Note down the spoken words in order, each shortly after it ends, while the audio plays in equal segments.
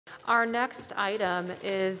Our next item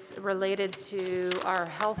is related to our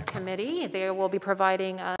health committee. They will be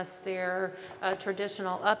providing us their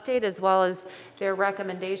traditional update as well as their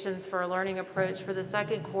recommendations for a learning approach for the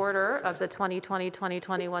second quarter of the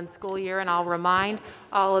 2020-2021 school year. And I'll remind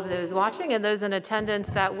all of those watching and those in attendance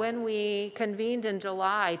that when we convened in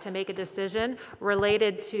July to make a decision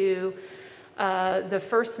related to the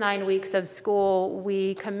first 9 weeks of school,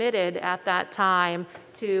 we committed at that time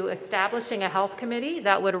to establishing a health committee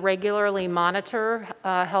that would regularly monitor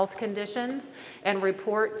health conditions and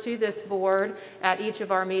report to this board at each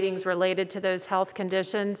of our meetings related to those health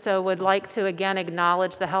conditions. So would like to again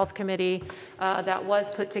acknowledge the health committee that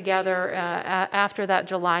was put together after that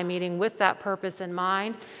July meeting with that purpose in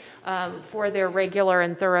mind. For their regular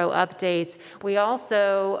and thorough updates. We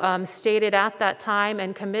also stated at that time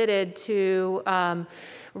and committed to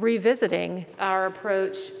revisiting our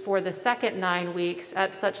approach for the second 9 weeks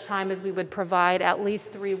at such time as we would provide at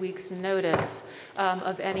least 3 weeks notice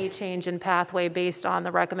of any change in pathway based on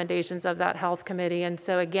the recommendations of that health committee. And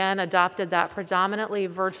so again, adopted that predominantly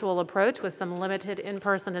virtual approach with some limited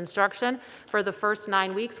in-person instruction for the first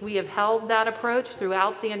 9 weeks. We have held that approach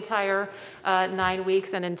throughout the entire 9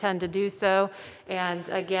 weeks and intend to do so. And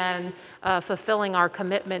again, fulfilling our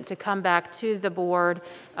commitment to come back to the board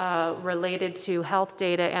related to health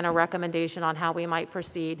data and a recommendation on how we might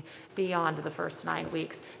proceed beyond the first 9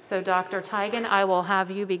 weeks. So Dr. Tigan, I will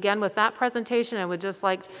have you begin with that presentation and would just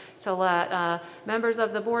like to let members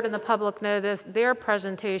of the board and the public know their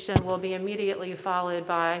presentation will be immediately followed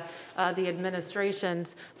by the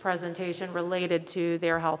administration's presentation related to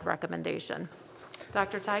their health recommendation.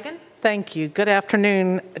 Dr. Tigan? Thank you. Good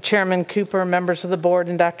afternoon, Chairman Cooper, members of the board,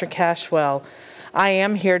 and Dr. Cashwell. I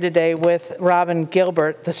am here today with Robin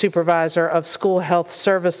Gilbert, the Supervisor of School Health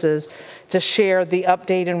Services, to share the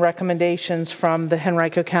update and recommendations from the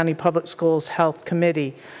Henrico County Public Schools Health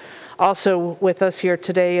Committee. Also with us here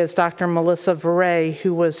today is Dr. Melissa Veray,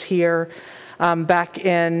 who was here back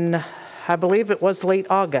in, I believe it was late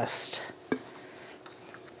August.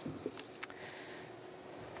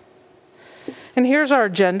 And here's our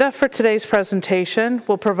agenda for today's presentation.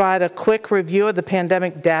 We'll provide a quick review of the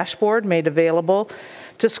pandemic dashboard made available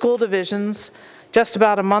to school divisions just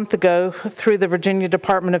about a month ago through the Virginia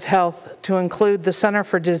Department of Health to include the Center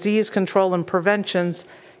for Disease Control and Prevention's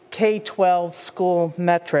K-12 school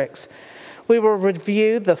metrics. We will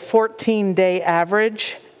review the 14-day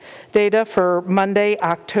average data for Monday,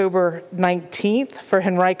 October 19th for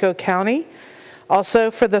Henrico County, also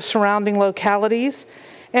for the surrounding localities,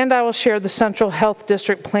 and I will share the Central Health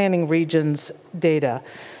District Planning Region's data.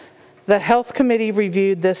 The Health Committee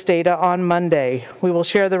reviewed this data on Monday. We will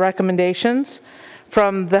share the recommendations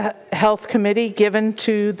from the Health Committee given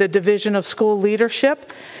to the Division of School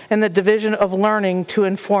Leadership and the Division of Learning to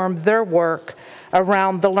inform their work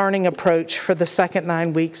around the learning approach for the second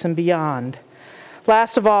 9 weeks and beyond.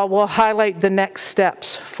 Last of all, we'll highlight the next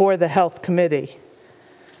steps for the Health Committee.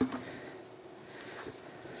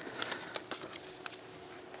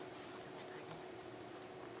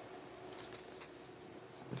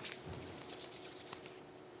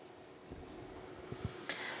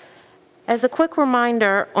 As a quick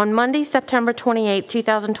reminder, on Monday, September 28,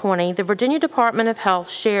 2020, the Virginia Department of Health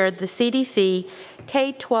shared the CDC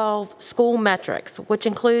K-12 school metrics, which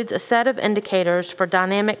includes a set of indicators for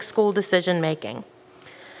dynamic school decision-making.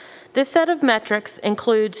 This set of metrics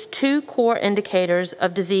includes 2 core indicators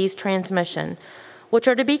of disease transmission, which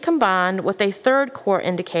are to be combined with a third core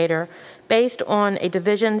indicator based on a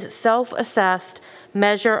division's self-assessed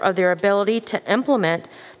measure of their ability to implement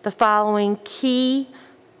the following key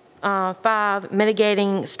 5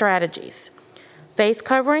 mitigating strategies: face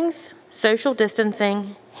coverings, social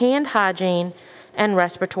distancing, hand hygiene, and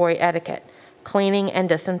respiratory etiquette, cleaning and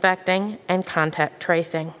disinfecting, and contact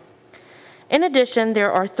tracing. In addition,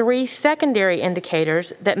 there are 3 secondary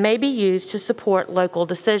indicators that may be used to support local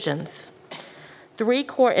decisions. 3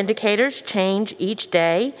 core indicators change each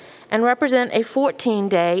day and represent a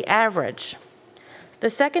 14-day average.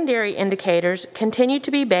 The secondary indicators continue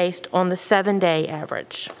to be based on the 7-day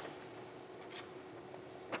average.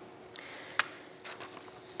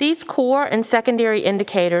 These core and secondary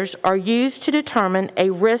indicators are used to determine a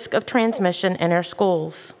risk of transmission in our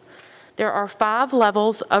schools. There are 5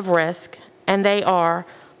 levels of risk, and they are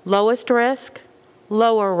lowest risk,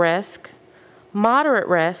 lower risk, moderate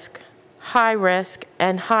risk, high risk,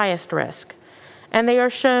 and highest risk. And they are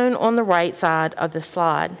shown on the right side of the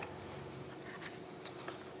slide.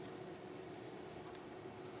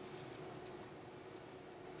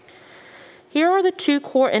 Here are the 2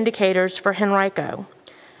 core indicators for Henrico.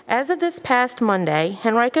 As of this past Monday,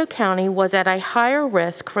 Henrico County was at a higher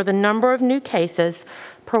risk for the number of new cases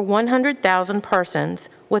per 100,000 persons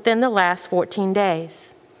within the last 14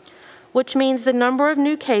 days, which means the number of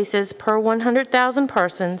new cases per 100,000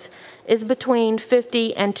 persons is between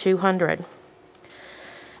 50 and 200.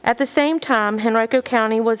 At the same time, Henrico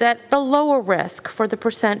County was at the lower risk for the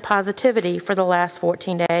percent positivity for the last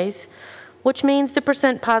 14 days, which means the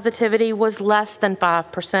percent positivity was less than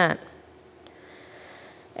 5%.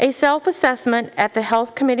 A self-assessment at the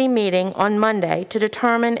Health Committee meeting on Monday to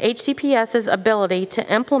determine HCPS's ability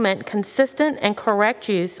to implement consistent and correct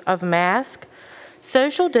use of masks,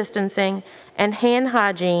 social distancing, and hand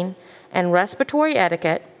hygiene and respiratory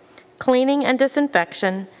etiquette, cleaning and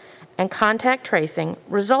disinfection, and contact tracing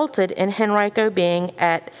resulted in Henrico being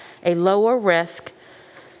at a lower risk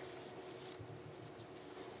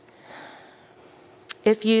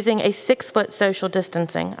if using a 6-foot social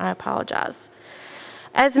distancing. I apologize.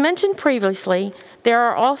 As mentioned previously, there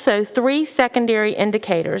are also 3 secondary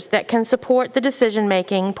indicators that can support the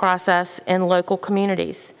decision-making process in local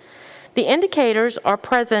communities. The indicators are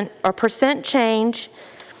percent change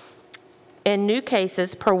in new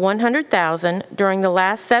cases per 100,000 during the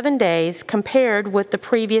last 7 days compared with the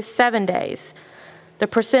previous 7 days, the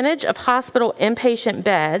percentage of hospital inpatient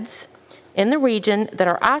beds in the region that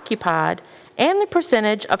are occupied, and the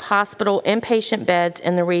percentage of hospital inpatient beds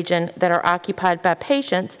in the region that are occupied by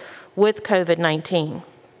patients with COVID-19.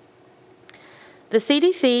 The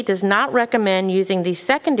CDC does not recommend using these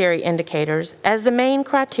secondary indicators as the main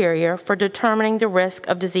criteria for determining the risk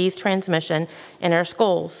of disease transmission in our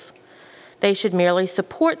schools. They should merely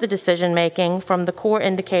support the decision-making from the core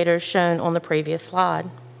indicators shown on the previous slide.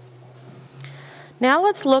 Now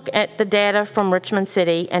let's look at the data from Richmond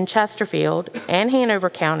City and Chesterfield and Hanover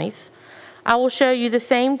counties. I will show you the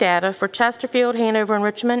same data for Chesterfield, Hanover, and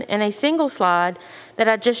Richmond in a single slide that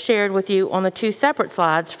I just shared with you on the 2 separate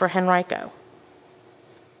slides for Henrico.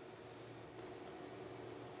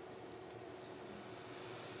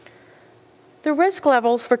 The risk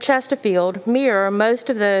levels for Chesterfield mirror most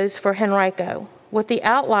of those for Henrico, with the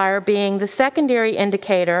outlier being the secondary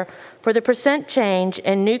indicator for the percent change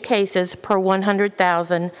in new cases per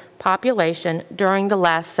 100,000 population during the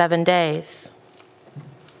last 7 days.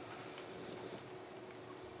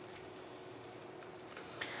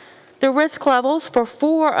 The risk levels for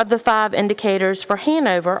 4 of the 5 indicators for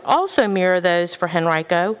Hanover also mirror those for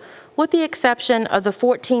Henrico, with the exception of the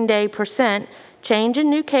 14-day percent change in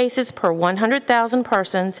new cases per 100,000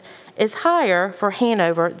 persons is higher for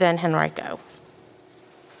Hanover than Henrico.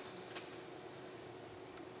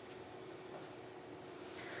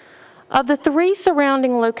 Of the 3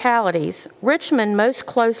 surrounding localities, Richmond most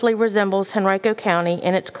closely resembles Henrico County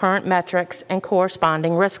in its current metrics and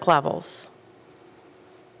corresponding risk levels.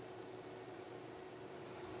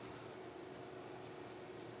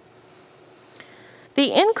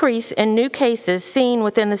 The increase in new cases seen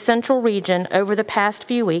within the central region over the past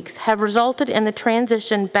few weeks have resulted in the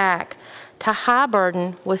transition back to high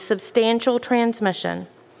burden with substantial transmission.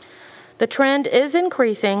 The trend is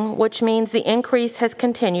increasing, which means the increase has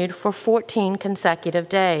continued for 14 consecutive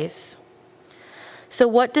days. So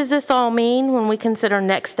what does this all mean when we consider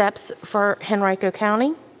next steps for Henrico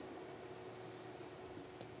County?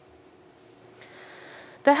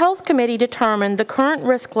 The Health Committee determined the current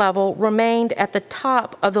risk level remained at the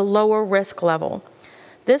top of the lower risk level.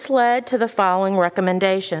 This led to the following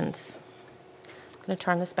recommendations. I'm going to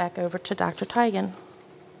turn this back over to Dr. Tigan.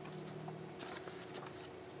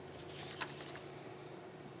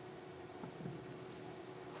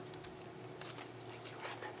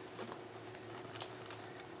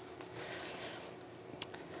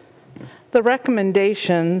 The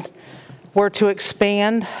recommendations were to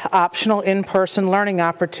expand optional in-person learning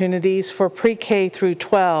opportunities for pre-K through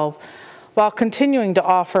 12 while continuing to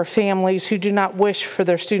offer families who do not wish for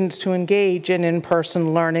their students to engage in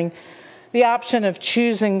in-person learning the option of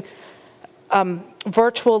choosing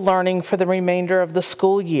virtual learning for the remainder of the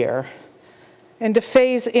school year, and to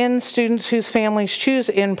phase in students whose families choose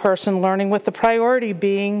in-person learning with the priority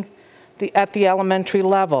being at the elementary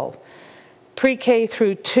level. Pre-K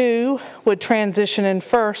through 2 would transition in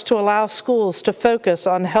first to allow schools to focus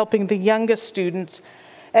on helping the youngest students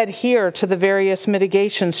adhere to the various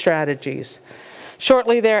mitigation strategies.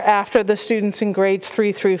 Shortly thereafter, the students in grades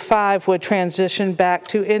 3 through 5 would transition back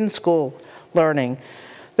to in-school learning.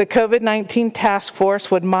 The COVID-19 task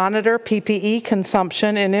force would monitor PPE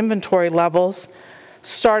consumption and inventory levels,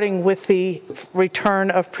 starting with the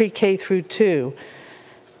return of pre-K through 2.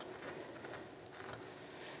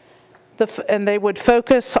 And they would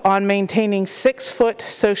focus on maintaining 6-foot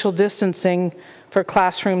social distancing for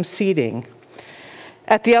classroom seating.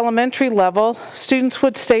 At the elementary level, students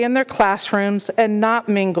would stay in their classrooms and not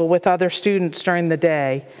mingle with other students during the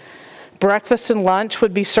day. Breakfast and lunch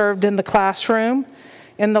would be served in the classroom,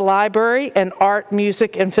 in the library, and art,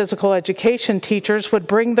 music, and physical education teachers would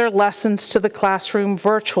bring their lessons to the classroom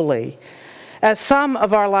virtually. As some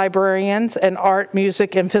of our librarians and art,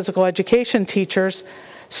 music, and physical education teachers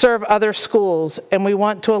serve other schools, and we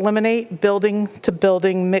want to eliminate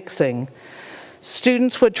building-to-building mixing.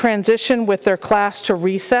 Students would transition with their class to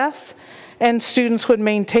recess, and students would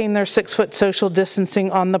maintain their 6-foot social distancing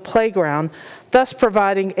on the playground, thus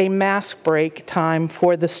providing a mask break time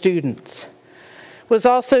for the students. It was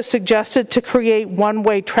also suggested to create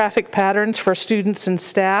one-way traffic patterns for students and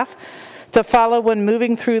staff to follow when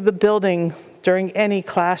moving through the building during any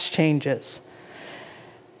class changes.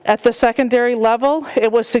 At the secondary level,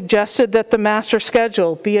 it was suggested that the master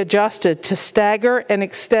schedule be adjusted to stagger and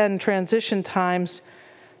extend transition times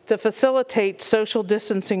to facilitate social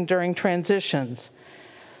distancing during transitions.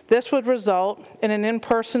 This would result in an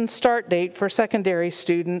in-person start date for secondary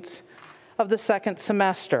students of the second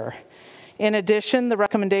semester. In addition, the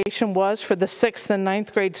recommendation was for the 6th and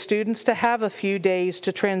 9th grade students to have a few days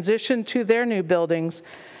to transition to their new buildings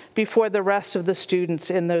before the rest of the students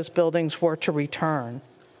in those buildings were to return.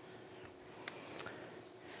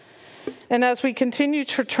 And as we continue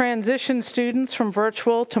to transition students from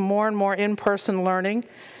virtual to more and more in-person learning,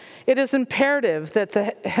 it is imperative that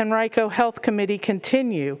the Henrico Health Committee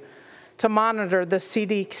continue to monitor the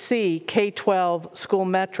CDC K-12 school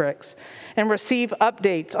metrics and receive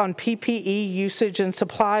updates on PPE usage and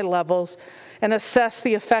supply levels and assess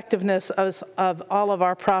the effectiveness of all of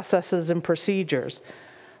our processes and procedures.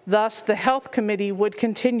 Thus, the Health Committee would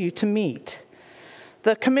continue to meet.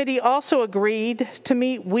 The committee also agreed to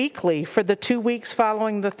meet weekly for the 2 weeks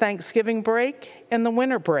following the Thanksgiving break and the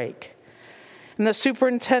winter break. And the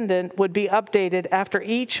superintendent would be updated after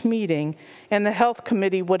each meeting, and the Health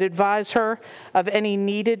Committee would advise her of any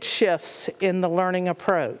needed shifts in the learning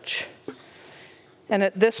approach. And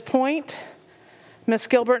at this point, Ms.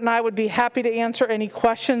 Gilbert and I would be happy to answer any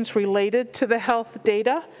questions related to the health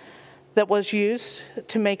data that was used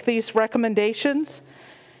to make these recommendations.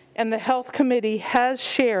 And the Health Committee has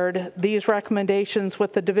shared these recommendations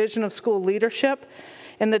with the Division of School Leadership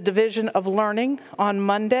and the Division of Learning on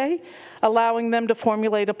Monday, allowing them to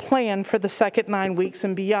formulate a plan for the second 9 weeks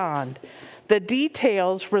and beyond. The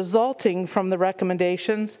details resulting from the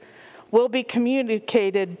recommendations will be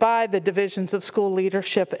communicated by the Divisions of School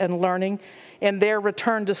Leadership and Learning in their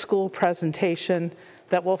return to school presentation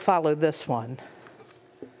that will follow this one.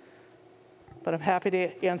 But I'm happy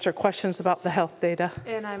to answer questions about the health data.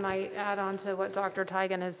 And I might add on to what Dr.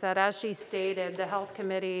 Tigan has said. As she stated, the Health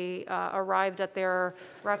Committee arrived at their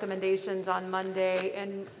recommendations on Monday,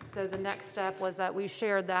 and so the next step was that we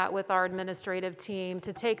shared that with our administrative team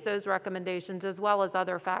to take those recommendations as well as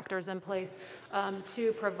other factors in place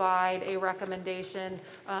to provide a recommendation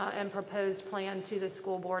and proposed plan to the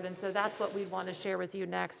school board. And so that's what we want to share with you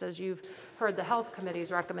next, as you've heard the Health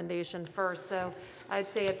Committee's recommendation first. So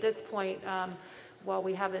I'd say at this point, while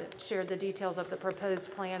we haven't shared the details of the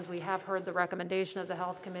proposed plans, we have heard the recommendation of the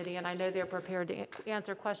Health Committee, and I know they're prepared to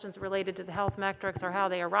answer questions related to the health metrics or how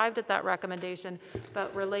they arrived at that recommendation,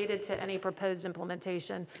 but related to any proposed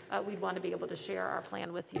implementation, we'd want to be able to share our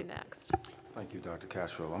plan with you next. Thank you, Dr.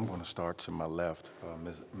 Castro. I'm going to start to my left.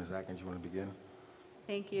 Ms. Atkins, you want to begin?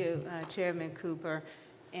 Thank you, Chairman Cooper,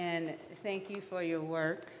 and thank you for your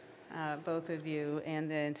work, both of you and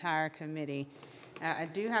the entire committee. I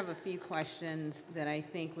do have a few questions that I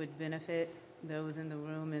think would benefit those in the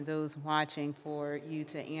room and those watching for you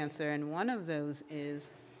to answer. And one of those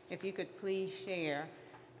is, if you could please share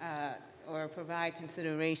or provide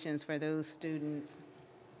considerations for those students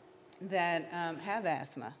that have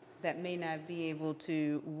asthma, that may not be able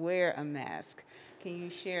to wear a mask. Can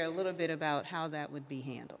you share a little bit about how that would be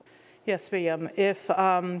handled? Yes, ma'am. If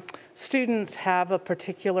students have a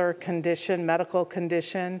particular condition, medical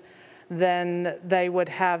condition, then they would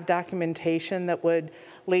have documentation that would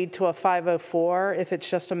lead to a 504. If it's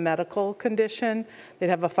just a medical condition, they'd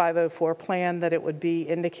have a 504 plan that it would be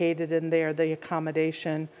indicated in there, the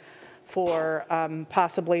accommodation for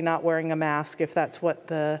possibly not wearing a mask if that's what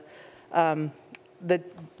the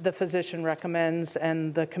physician recommends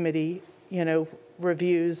and the committee,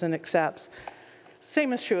 reviews and accepts.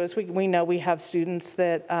 Same is true as we know we have students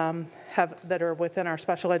that that are within our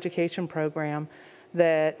special education program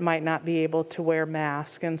that might not be able to wear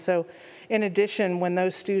masks. And so in addition, when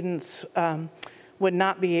those students would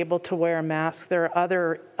not be able to wear a mask, there are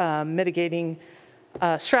other mitigating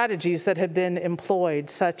strategies that have been employed,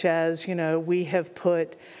 such as, we have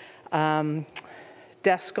put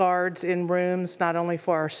desk guards in rooms, not only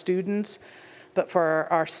for our students, but for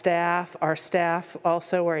our staff. Our staff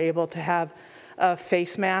also are able to have a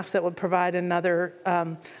face mask that would provide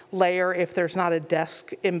another layer if there's not a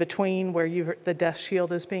desk in between where the desk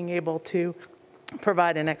shield is being able to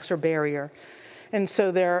provide an extra barrier. And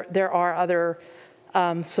so there are other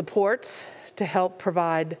supports to help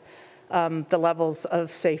provide the levels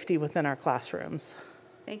of safety within our classrooms.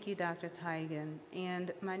 Thank you, Dr. Tigan.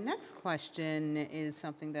 And my next question is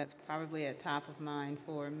something that's probably at top of mind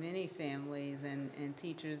for many families and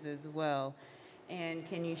teachers as well. And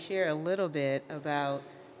can you share a little bit about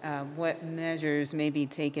what measures may be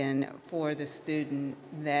taken for the student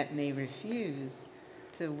that may refuse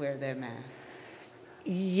to wear their mask?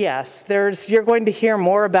 Yes, you're going to hear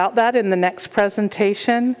more about that in the next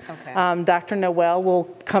presentation. Okay. Dr. Noel will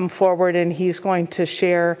come forward and he's going to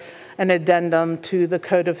share an addendum to the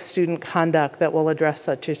Code of Student Conduct that will address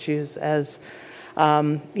such issues as,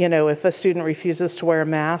 if a student refuses to wear a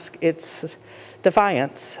mask, it's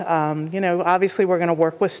defiance. Obviously we're going to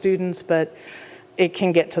work with students, but it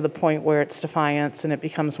can get to the point where it's defiance and it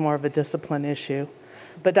becomes more of a discipline issue.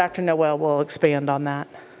 But Dr. Noel will expand on that.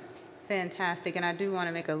 Fantastic, and I do want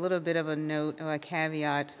to make a little bit of a note or a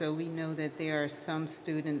caveat. So we know that there are some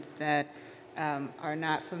students that are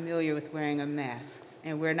not familiar with wearing a mask,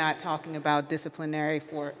 and we're not talking about disciplinary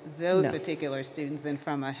for those particular students. And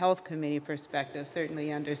from a health committee perspective,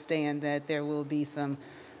 certainly understand that there will be some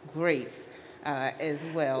grace as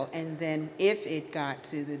well. And then if it got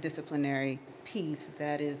to the disciplinary piece,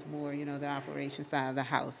 that is more, the operation side of the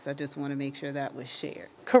house. I just want to make sure that was shared.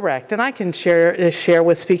 Correct, and I can share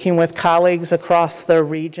with speaking with colleagues across the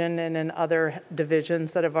region and in other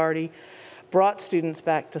divisions that have already brought students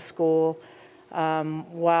back to school.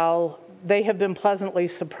 While they have been pleasantly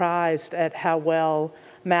surprised at how well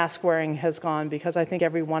mask wearing has gone, because I think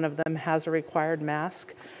every one of them has a required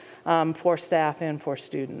mask for staff and for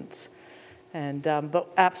students. And but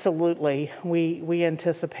absolutely, we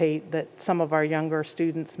anticipate that some of our younger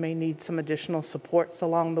students may need some additional supports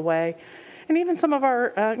along the way. And even some of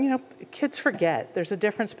our, kids forget. There's a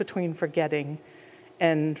difference between forgetting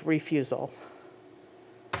and refusal.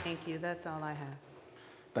 Thank you. That's all I have.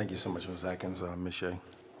 Thank you so much, Ms. Atkins. Ms. Shea.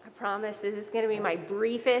 I promise this is going to be my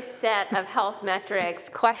briefest set of health metrics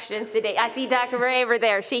questions today. I see Dr. Ray over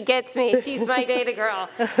there. She gets me. She's my data girl.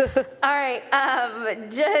 All right,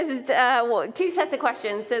 just two sets of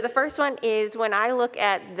questions. So the first one is when I look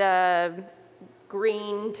at the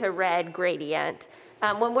green to red gradient,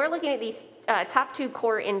 when we're looking at these top two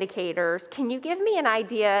core indicators, can you give me an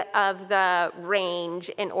idea of the range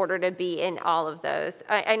in order to be in all of those?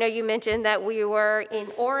 I know you mentioned that we were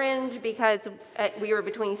in orange because we were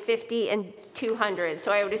between 50 and 200,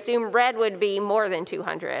 so I would assume red would be more than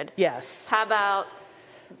 200. Yes. How about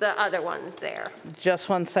the other ones there? Just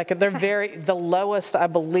one second. The lowest, I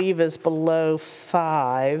believe, is below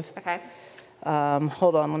 5. Okay.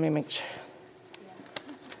 Hold on, let me make sure.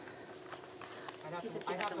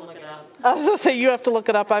 I was going to say, you have to look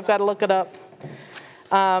it up. I've got to look it up.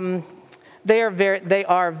 They are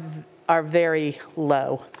very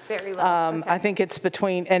low. Very low. Okay. I think it's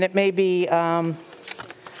between, and it may be, I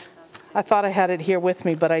thought I had it here with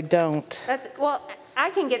me, but I don't. Well, I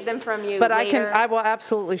can get them from you But later. I will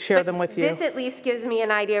absolutely share them with you. This at least gives me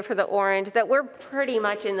an idea for the orange that we're pretty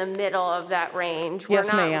much in the middle of that range.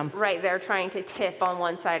 Yes, we're ma'am. not right there trying to tip on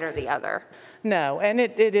one side or the other. No, and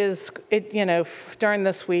it during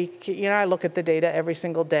this week, I look at the data every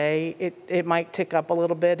single day. It might tick up a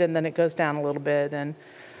little bit and then it goes down a little bit, and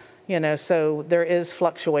so there is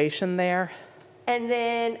fluctuation there. And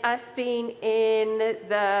then us being in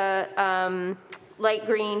the light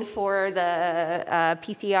green for the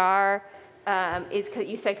PCR is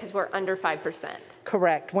you said because we're under 5%.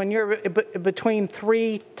 Correct. When you're between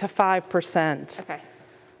 3 to 5%. Okay.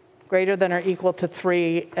 Greater than or equal to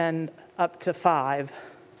 3 and up to 5.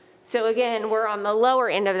 So again, we're on the lower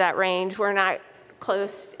end of that range. We're not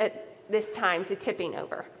close at this time to tipping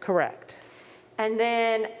over. Correct. And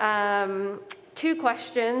then two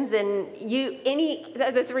questions, and any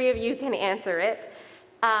of the three of you can answer it.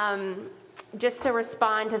 Just to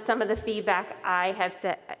respond to some of the feedback I have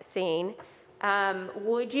seen,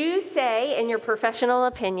 would you say, in your professional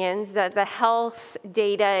opinions, that the health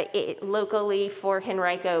data locally for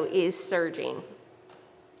Henrico is surging?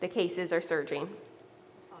 The cases are surging.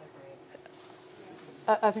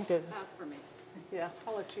 I think that's for me. Yeah,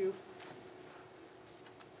 I'll let you.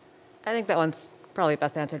 I think that one's probably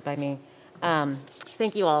best answered by me.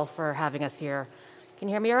 Thank you all for having us here. Can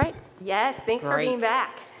you hear me all right? Yes, thanks for being Great.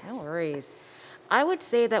 back. No worries. I would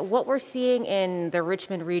say that what we're seeing in the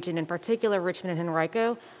Richmond region, in particular Richmond and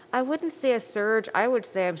Henrico, I wouldn't say a surge. I would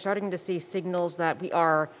say I'm starting to see signals that we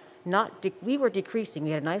are not, we were decreasing.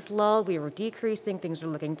 We had a nice lull, we were decreasing, things were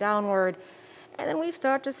looking downward. And then we've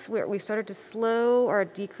started to slow or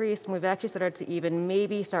decrease, and we've actually started to even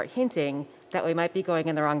maybe start hinting that we might be going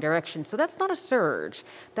in the wrong direction. So that's not a surge.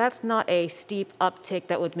 That's not a steep uptick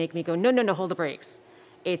that would make me go, no, hold the brakes.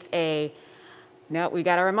 It's no, we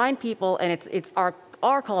got to remind people, and it's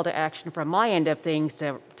our call to action from my end of things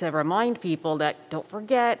to remind people that don't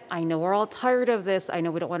forget, I know we're all tired of this, I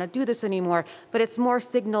know we don't want to do this anymore, but it's more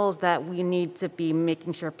signals that we need to be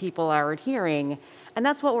making sure people are adhering. And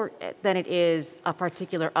that's than it is a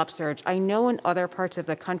particular upsurge. I know in other parts of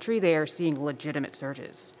the country they are seeing legitimate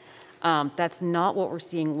surges. That's not what we're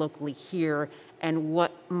seeing locally here. And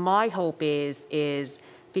what my hope is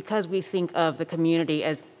because we think of the community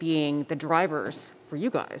as being the drivers for you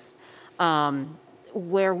guys,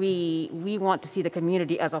 where we want to see the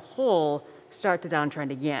community as a whole start to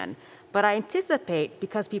downtrend again. But I anticipate,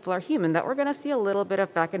 because people are human, that we're going to see a little bit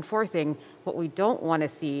of back and forthing. What we don't want to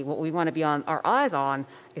see, what we want to be on our eyes on,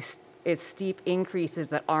 is steep increases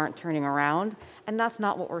that aren't turning around, and that's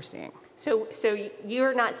not what we're seeing. So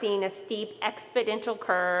you're not seeing a steep exponential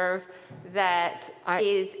curve that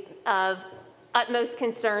is of utmost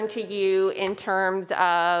concern to you in terms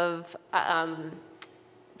of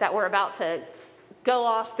that we're about to go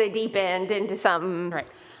off the deep end into something. Right.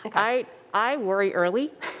 Okay. I worry early.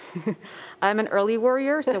 I'm an early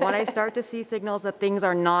worrier, so when I start to see signals that things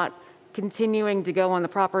are not continuing to go in the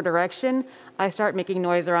proper direction, I start making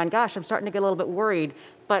noise around, gosh, I'm starting to get a little bit worried.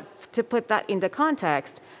 But to put that into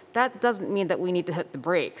context, that doesn't mean that we need to hit the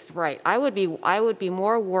brakes, right? I would be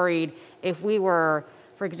more worried if we were,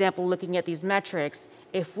 for example, looking at these metrics,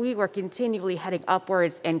 if we were continually heading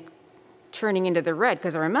upwards and turning into the red,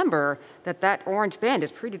 because remember that orange band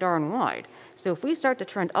is pretty darn wide. So if we start to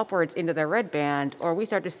trend upwards into the red band, or we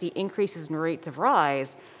start to see increases in rates of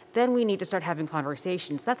rise, then we need to start having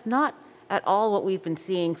conversations. That's not at all what we've been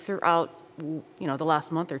seeing throughout, the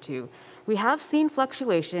last month or two. We have seen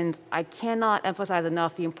fluctuations. I cannot emphasize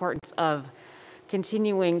enough the importance of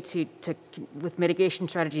continuing with mitigation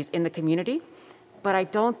strategies in the community, but I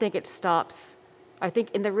don't think it stops. I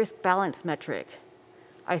think in the risk balance metric,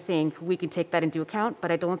 I think we can take that into account,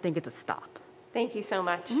 but I don't think it's a stop. Thank you so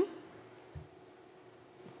much. Mm-hmm.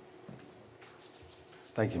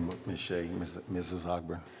 Thank you, Ms. Shea. Mrs.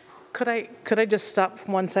 Ogburn. Could I just stop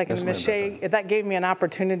for 1 second? Yes, Ms. ma'am. Shea, that gave me an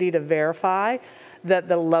opportunity to verify that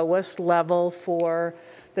the lowest level for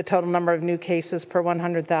the total number of new cases per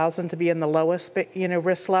 100,000 to be in the lowest,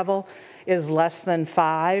 risk level is less than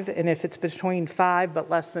 5. And if it's between 5 but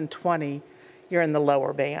less than 20, you're in the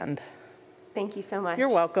lower band. Thank you so much. You're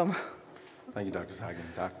welcome. Thank you, Dr. Hagen.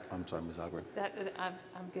 I'm sorry, Ms. Ogburn.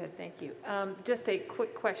 I'm good, thank you. Just a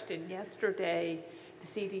quick question. Yesterday, the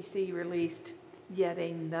CDC released yet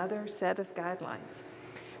another set of guidelines,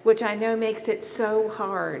 which I know makes it so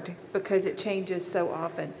hard because it changes so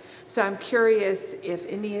often. So I'm curious if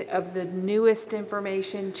any of the newest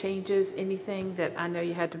information changes anything that I know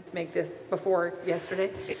you had to make this before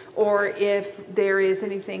yesterday, or if there is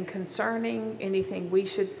anything concerning, anything we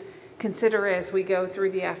should consider as we go through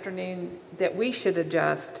the afternoon that we should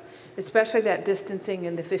adjust, especially that distancing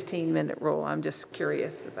and the 15-minute rule. I'm just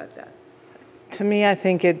curious about that. To me, I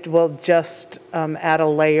think it will just add a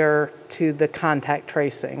layer to the contact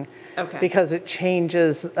tracing. Okay. Because it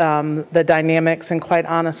changes the dynamics, and quite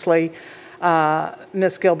honestly,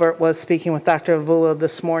 Ms. Gilbert was speaking with Dr. Avula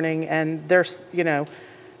this morning, and there's,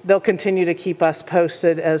 they'll continue to keep us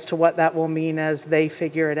posted as to what that will mean as they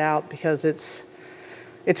figure it out, because it's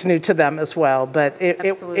new to them as well, but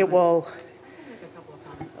it will.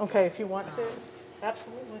 Okay, if you want to.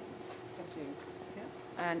 Absolutely. It's up to you.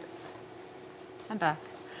 Yeah. And I'm back.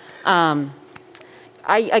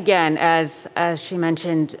 Again, as she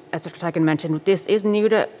mentioned, as Dr. Hagen mentioned,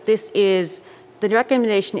 the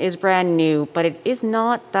recommendation is brand new, but it is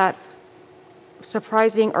not that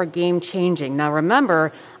surprising or game changing. Now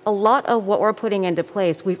remember, a lot of what we're putting into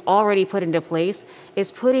place, we've already put into place,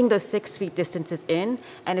 is putting the 6 feet distances in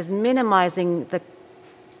and is minimizing the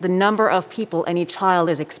number of people any child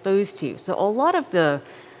is exposed to. So a lot of the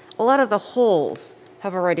holes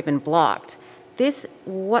have already been blocked.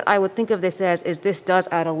 What I would think of this as is this does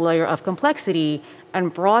add a layer of complexity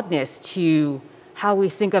and broadness to how we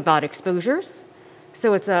think about exposures.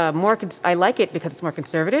 So it's I like it because it's more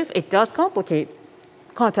conservative. It does complicate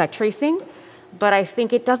contact tracing, but I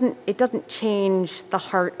think it doesn't change the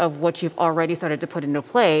heart of what you've already started to put into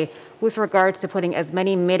play with regards to putting as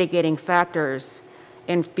many mitigating factors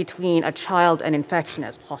in between a child and infection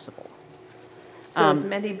as possible. So as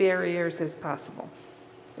many barriers as possible.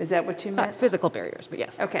 Is that what you meant? Not physical barriers, but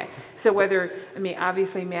yes. Okay, so whether, I mean,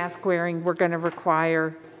 obviously mask wearing, we're going to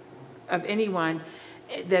require of anyone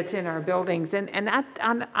that's in our buildings. And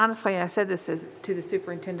honestly, I said this to the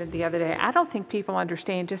superintendent the other day, I don't think people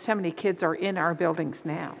understand just how many kids are in our buildings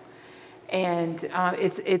now. And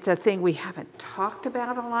it's a thing we haven't talked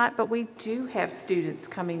about a lot, but we do have students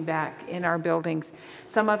coming back in our buildings,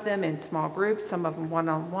 some of them in small groups, some of them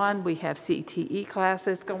one-on-one. We have CTE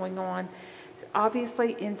classes going on,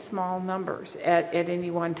 obviously in small numbers at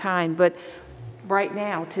any one time. But right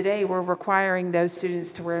now, today, we're requiring those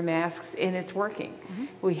students to wear masks, and it's working.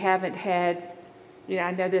 We haven't had, you know,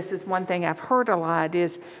 I know this is one thing I've heard a lot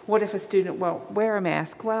is, what if a student won't wear a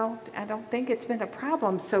mask? Well, I don't think it's been a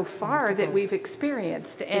problem so far that we've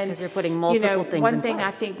experienced. And, Because they're putting multiple things in one thing play.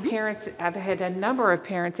 I think parents, I've had a number of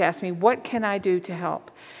parents ask me, what can I do to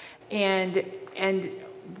help? And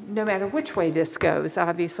no matter which way this goes,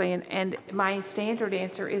 obviously, and my standard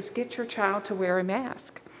answer is get your child to wear a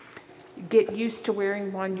mask. Get used to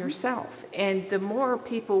wearing one yourself. And the more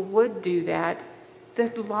people would do that,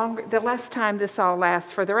 the less time this all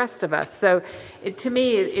lasts for the rest of us. So to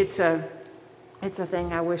me, it's a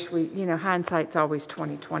thing I wish we, you know, hindsight's always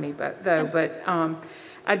 20/20, but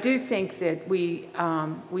I do think that we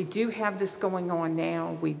do have this going on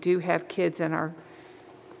now. We do have kids in our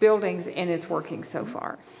buildings, and it's working so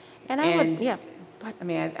far. And I would, yeah. I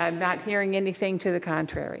mean, I'm not hearing anything to the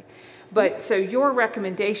contrary. But so your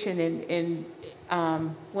recommendation in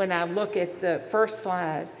when I look at the first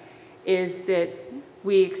slide is that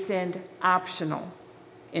we extend optional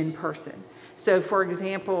in person. So for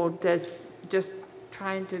example, just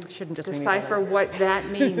trying to decipher what that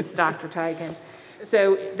means, Dr. Tigan.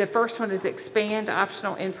 So the first one is expand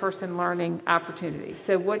optional in-person learning opportunities.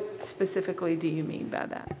 So what specifically do you mean by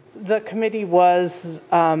that? The committee was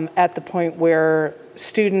at the point where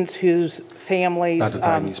students whose families... Dr.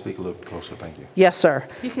 Tigan, you speak a little closer, thank you. Yes, sir.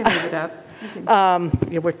 You can move it up.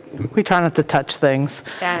 Yeah, we try not to touch things.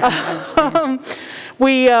 Yeah,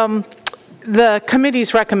 The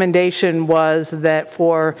committee's recommendation was that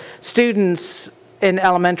for students in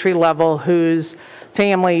elementary level whose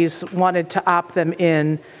families wanted to opt them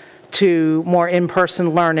in to more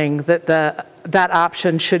in-person learning, that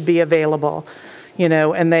option should be available, you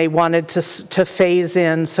know, and they wanted to phase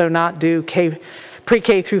in, so not do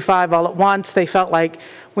pre-K through 5 all at once. They felt like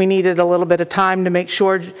we needed a little bit of time to make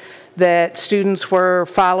sure that students were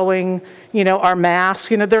following, you know, our masks.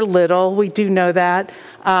 You know, they're little, we do know that.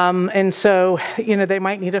 And so, you know, they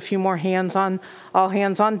might need a few more all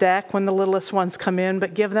hands on deck when the littlest ones come in,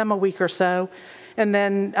 but give them a week or so, and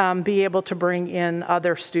then be able to bring in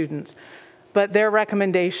other students. But their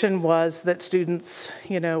recommendation was that students,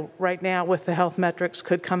 you know, right now with the health metrics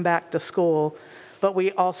could come back to school, but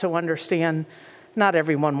we also understand not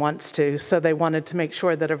everyone wants to, so they wanted to make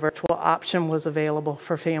sure that a virtual option was available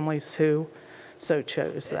for families who so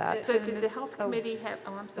chose that. So did the health committee have,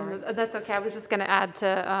 oh, I'm sorry. That's okay. I was just going to add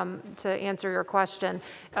to answer your question.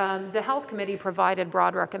 The health committee provided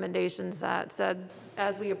broad recommendations that said,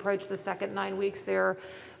 as we approach the second 9 weeks, their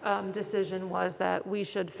decision was that we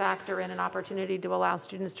should factor in an opportunity to allow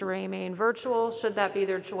students to remain virtual, should that be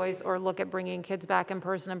their choice, or look at bringing kids back in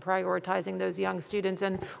person and prioritizing those young students.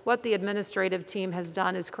 And what the administrative team has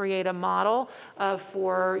done is create a model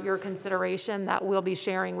for your consideration that we'll be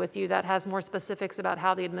sharing with you that has more specifics about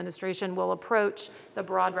how the administration will approach the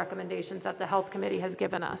broad recommendations that the health committee has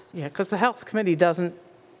given us. Yeah, because the health committee doesn't,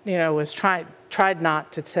 you know, was tried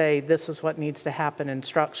not to say this is what needs to happen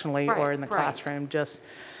instructionally or in the classroom, just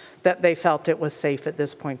that they felt it was safe at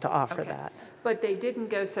this point to offer that. But they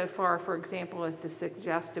didn't go so far, for example, as to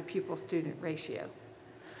suggest a pupil-student ratio.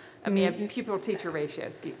 I mean, a pupil-teacher ratio,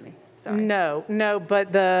 excuse me. Sorry. No,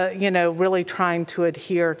 but the, you know, really trying to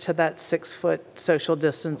adhere to that 6-foot social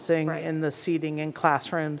distancing in the seating in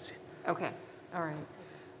classrooms. Okay, all right.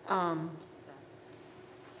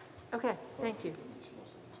 Okay, thank you.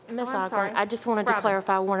 Ms. I'm Ogden, sorry. I just wanted to Robin.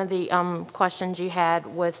 clarify one of the questions you had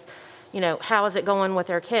with, you know, how is it going with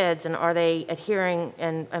their kids, and are they adhering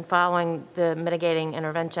and following the mitigating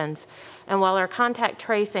interventions? And while our contact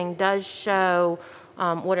tracing does show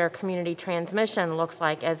what our community transmission looks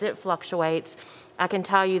like as it fluctuates, I can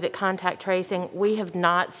tell you that contact tracing, we have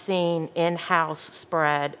not seen in-house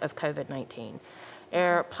spread of COVID-19.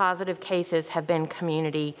 Our positive cases have been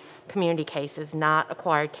community cases, not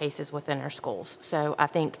acquired cases within our schools. So I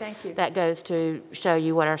think that goes to show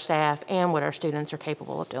you what our staff and what our students are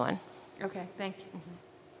capable of doing. Okay, thank you.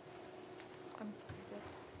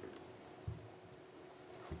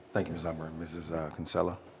 Thank you, Ms. Umber. Mrs.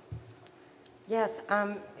 Kinsella? Yes,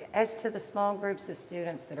 As to the small groups of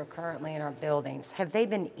students that are currently in our buildings, have they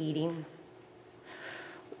been eating?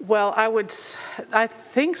 Well, I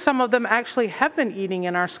think some of them actually have been eating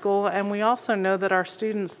in our school, and we also know that our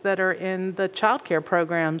students that are in the childcare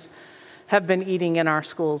programs have been eating in our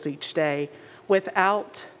schools each day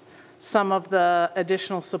without some of the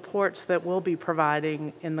additional supports that we'll be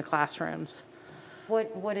providing in the classrooms.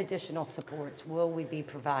 What additional supports will we be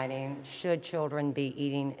providing should children be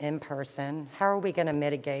eating in person? How are we going to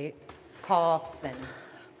mitigate coughs and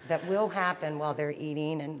that will happen while they're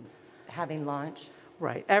eating and having lunch?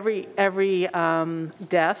 Right. Every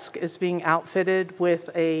desk is being outfitted with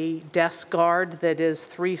a desk guard that is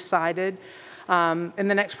 3-sided. In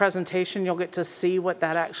the next presentation, you'll get to see what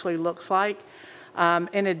that actually looks like.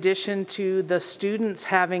 In addition to the students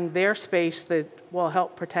having their space that will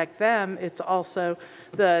help protect them, it's also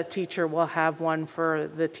the teacher will have one for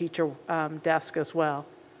the teacher desk as well.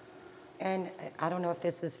 And I don't know if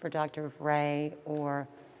this is for Dr. Ray or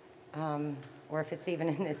if it's even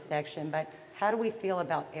in this section, but how do we feel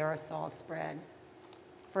about aerosol spread?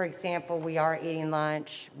 For example, we are eating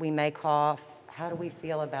lunch, we may cough. How do we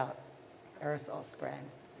feel about aerosol spread?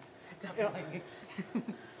 Definitely.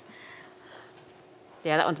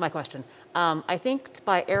 Yeah, that one's my question. I think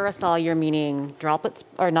by aerosol, you're meaning droplets,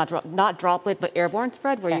 or not droplet, but airborne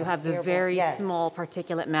spread, where you have the very small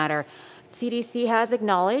particulate matter. CDC has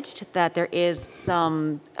acknowledged that there is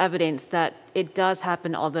some evidence that it does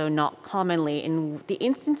happen, although not commonly. And the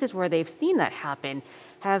instances where they've seen that happen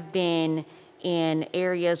have been in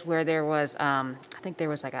areas where there was, I think there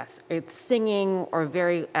was, I guess, singing or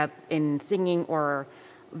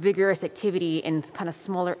vigorous activity in kind of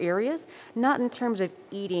smaller areas, not in terms of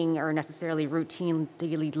eating or necessarily routine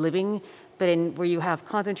daily living, but in where you have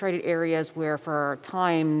concentrated areas where for a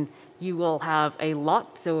time you will have a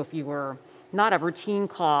lot. So if you were not a routine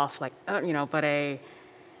cough, like, but a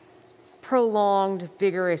prolonged,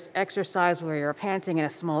 vigorous exercise where you're panting in a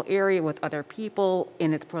small area with other people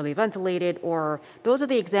and it's poorly ventilated, or those are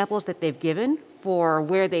the examples that they've given for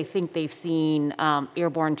where they think they've seen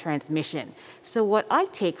airborne transmission. So what I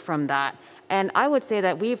take from that, and I would say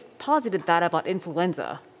that we've posited that about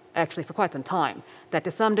influenza actually for quite some time, that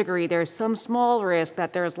to some degree there's some small risk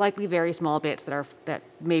that there's likely very small bits that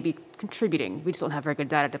may be contributing. We just don't have very good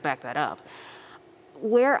data to back that up.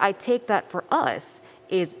 Where I take that for us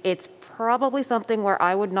is it's probably something where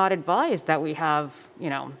I would not advise that we have,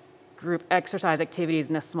 group exercise activities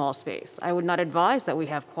in a small space. I would not advise that we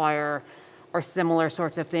have choir or similar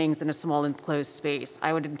sorts of things in a small enclosed space.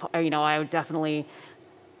 I would definitely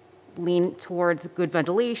lean towards good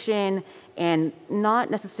ventilation and not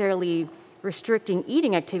necessarily restricting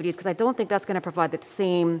eating activities, because I don't think that's going to provide that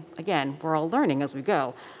same, again, we're all learning as we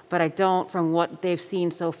go, but from what they've seen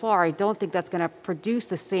so far, I don't think that's going to produce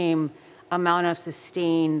the same amount of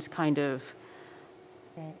sustained kind of.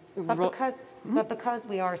 But because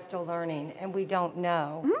we are still learning and we don't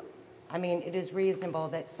know, I mean, it is reasonable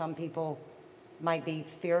that some people might be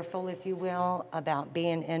fearful, if you will, about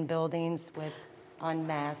being in buildings with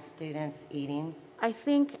unmasked students eating.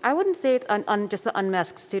 I wouldn't say it's just the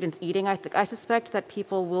unmasked students eating. I suspect that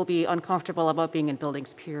people will be uncomfortable about being in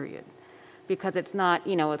buildings, period. Because it's not,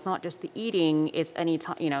 it's not just the eating, it's any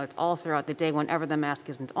time, it's all throughout the day whenever the mask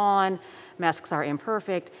isn't on, masks are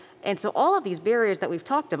imperfect. And so all of these barriers that we've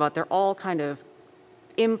talked about, they're all kind of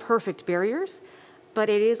imperfect barriers, but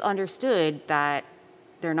it is understood that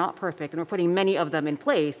they're not perfect, and we're putting many of them in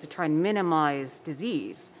place to try and minimize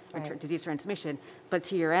disease, disease transmission. But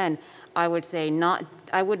to your end, I would say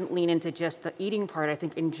I wouldn't lean into just the eating part. I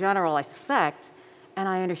think in general, I suspect, and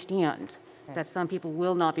I understand, that some people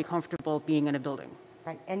will not be comfortable being in a building.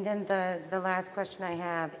 Right, and then the last question I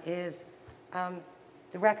have is,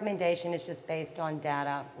 the recommendation is just based on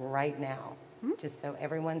data right now, just so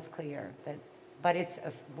everyone's clear. But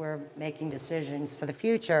we're making decisions for the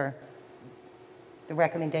future. The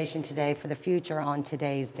recommendation today for the future on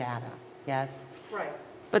today's data, yes? Right.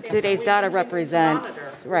 But today's data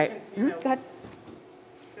represents, right. Go ahead.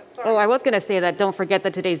 Oh, I was going to say that don't forget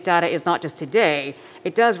that today's data is not just today.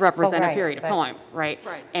 It does represent a period of time, right?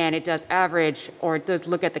 Right. And it does average, or it does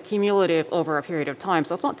look at the cumulative over a period of time.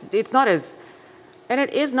 So it's not as, and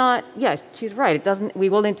it is not, yes, she's right. It doesn't, we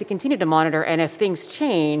will need to continue to monitor. And if things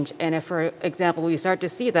change, and if, for example, we start to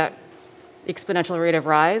see that exponential rate of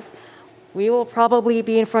rise, we will probably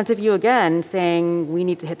be in front of you again saying we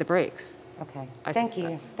need to hit the brakes. Okay. Thank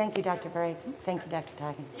you. Thank you, Dr. Braid. Thank you, Dr.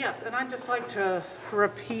 Tigan. Yes, and I'd just like to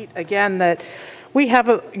repeat again that we have,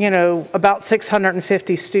 about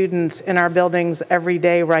 650 students in our buildings every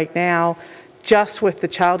day right now, just with the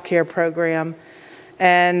child care program.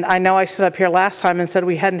 And I know I stood up here last time and said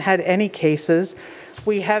we hadn't had any cases,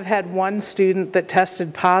 We have had one student that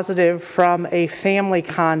tested positive from a family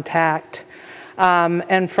contact,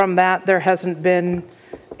 and from that, there hasn't been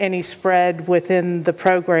any spread within the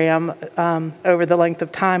program over the length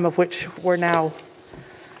of time of which we're now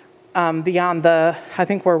beyond I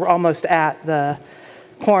think we're almost at the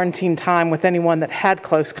quarantine time with anyone that had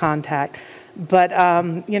close contact. But,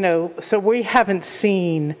 so we haven't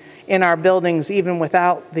seen in our buildings, even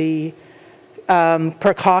without the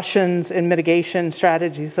precautions and mitigation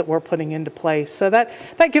strategies that we're putting into place. So that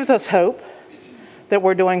gives us hope that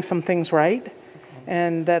we're doing some things right,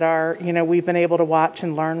 and that we've been able to watch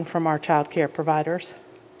and learn from our child care providers.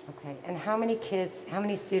 Okay, and how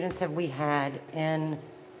many students have we had in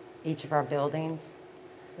each of our buildings?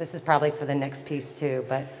 This is probably for the next piece too,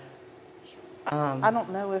 but. I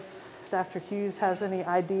don't know if Dr. Hughes has any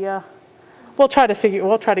idea. We'll try to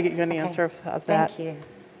get you an answer of that. Thank you.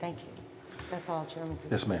 That's all, Chairman.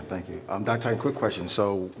 Yes, ma'am, thank you. Dr. Tigan, quick question.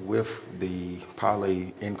 So with the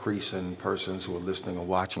probably increase in persons who are listening or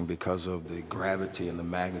watching because of the gravity and the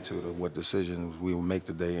magnitude of what decisions we will make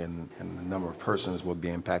today and the number of persons will be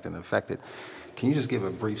impacted and affected, can you just give a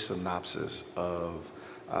brief synopsis of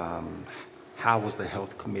how was the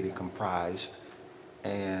health committee comprised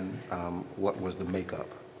and what was the makeup?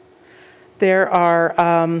 There are,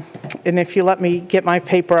 and if you let me get my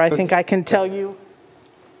paper, I think I can tell you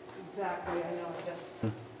exactly. I know just.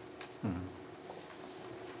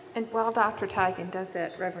 And while Dr. Tigan does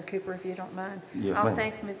that, Reverend Cooper, if you don't mind, Yes, I'll ma'am.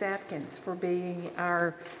 thank Ms. Atkins for being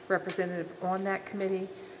our representative on that committee.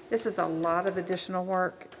 This is a lot of additional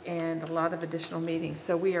work and a lot of additional meetings,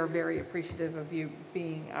 so we are very appreciative of you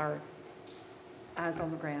being our eyes on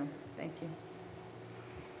the ground. Thank you.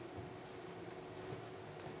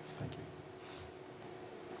 Thank you.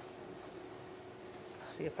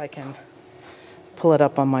 See if I can pull it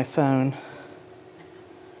up on my phone.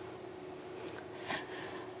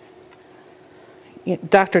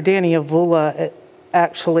 Dr. Danny Avula,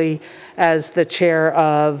 actually, as the chair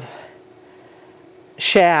of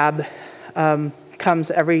SHAB,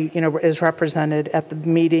 is represented at the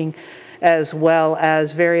meeting, as well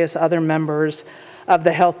as various other members of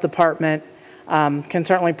the health department. Can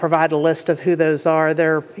certainly provide a list of who those are.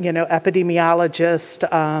 They're,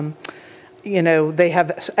 epidemiologists. They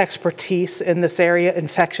have expertise in this area,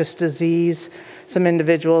 infectious disease. Some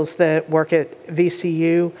individuals that work at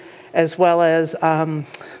VCU, as well as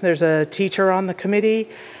there's a teacher on the committee.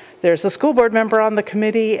 There's a school board member on the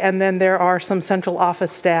committee, and then there are some central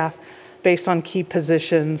office staff based on key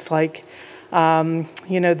positions, like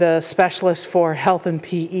the specialist for health and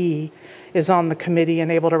PE is on the committee and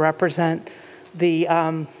able to represent the,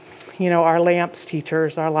 our LAMPS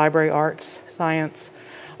teachers, our library arts, science,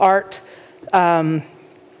 art,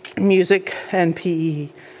 music, and PE.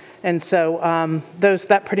 And so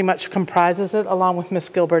that pretty much comprises it, along with Ms.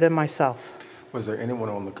 Gilbert and myself. Was there anyone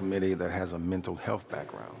on the committee that has a mental health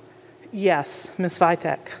background? Yes, Ms.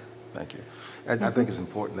 Vitek. Thank you. I think it's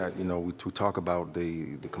important that, we talk about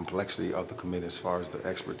the complexity of the committee as far as the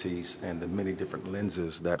expertise and the many different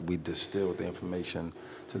lenses that we distill the information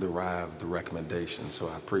to derive the recommendations. So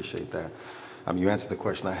I appreciate that. You answered the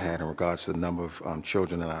question I had in regards to the number of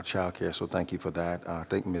children in our child care, so thank you for that. I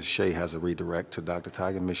think Ms. Shea has a redirect to Dr.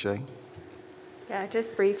 Tigan. Ms. Shea? Yeah,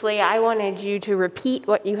 just briefly, I wanted you to repeat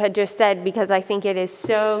what you had just said because I think it is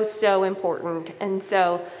so, so important. And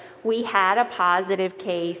so we had a positive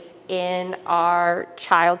case in our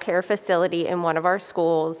child care facility in one of our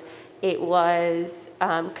schools. It was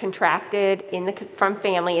contracted from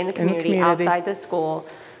family in the community outside the school.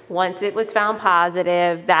 Once it was found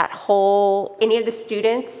positive, any of the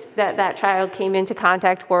students that child came into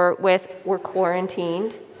contact with were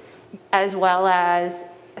quarantined, as well as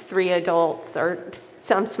 3 adults or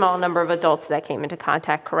some small number of adults that came into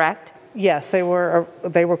contact, correct? Yes, they were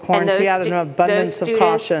quarantined out of an abundance of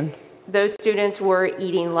caution. Those students were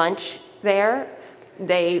eating lunch there.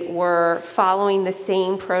 They were following the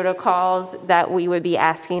same protocols that we would be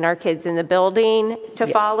asking our kids in the building to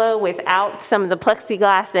follow without some of the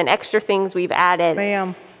plexiglass and extra things we've added.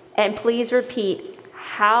 Ma'am. And please repeat,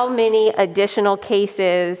 how many additional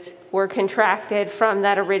cases were contracted from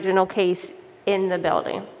that original case in the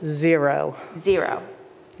building? 0. 0.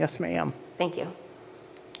 Yes, ma'am. Thank you.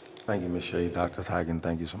 Thank you, Ms. Shea. Dr. Tigan,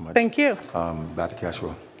 thank you so much. Thank you. Dr.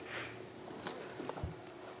 Cashwell.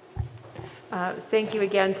 Thank you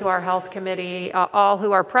again to our health committee, all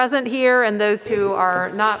who are present here and those who are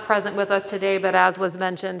not present with us today, but as was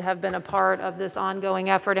mentioned, have been a part of this ongoing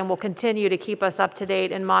effort and will continue to keep us up to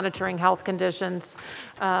date in monitoring health conditions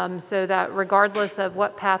so that regardless of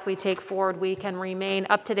what path we take forward, we can remain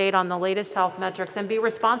up to date on the latest health metrics and be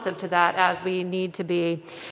responsive to that as we need to be.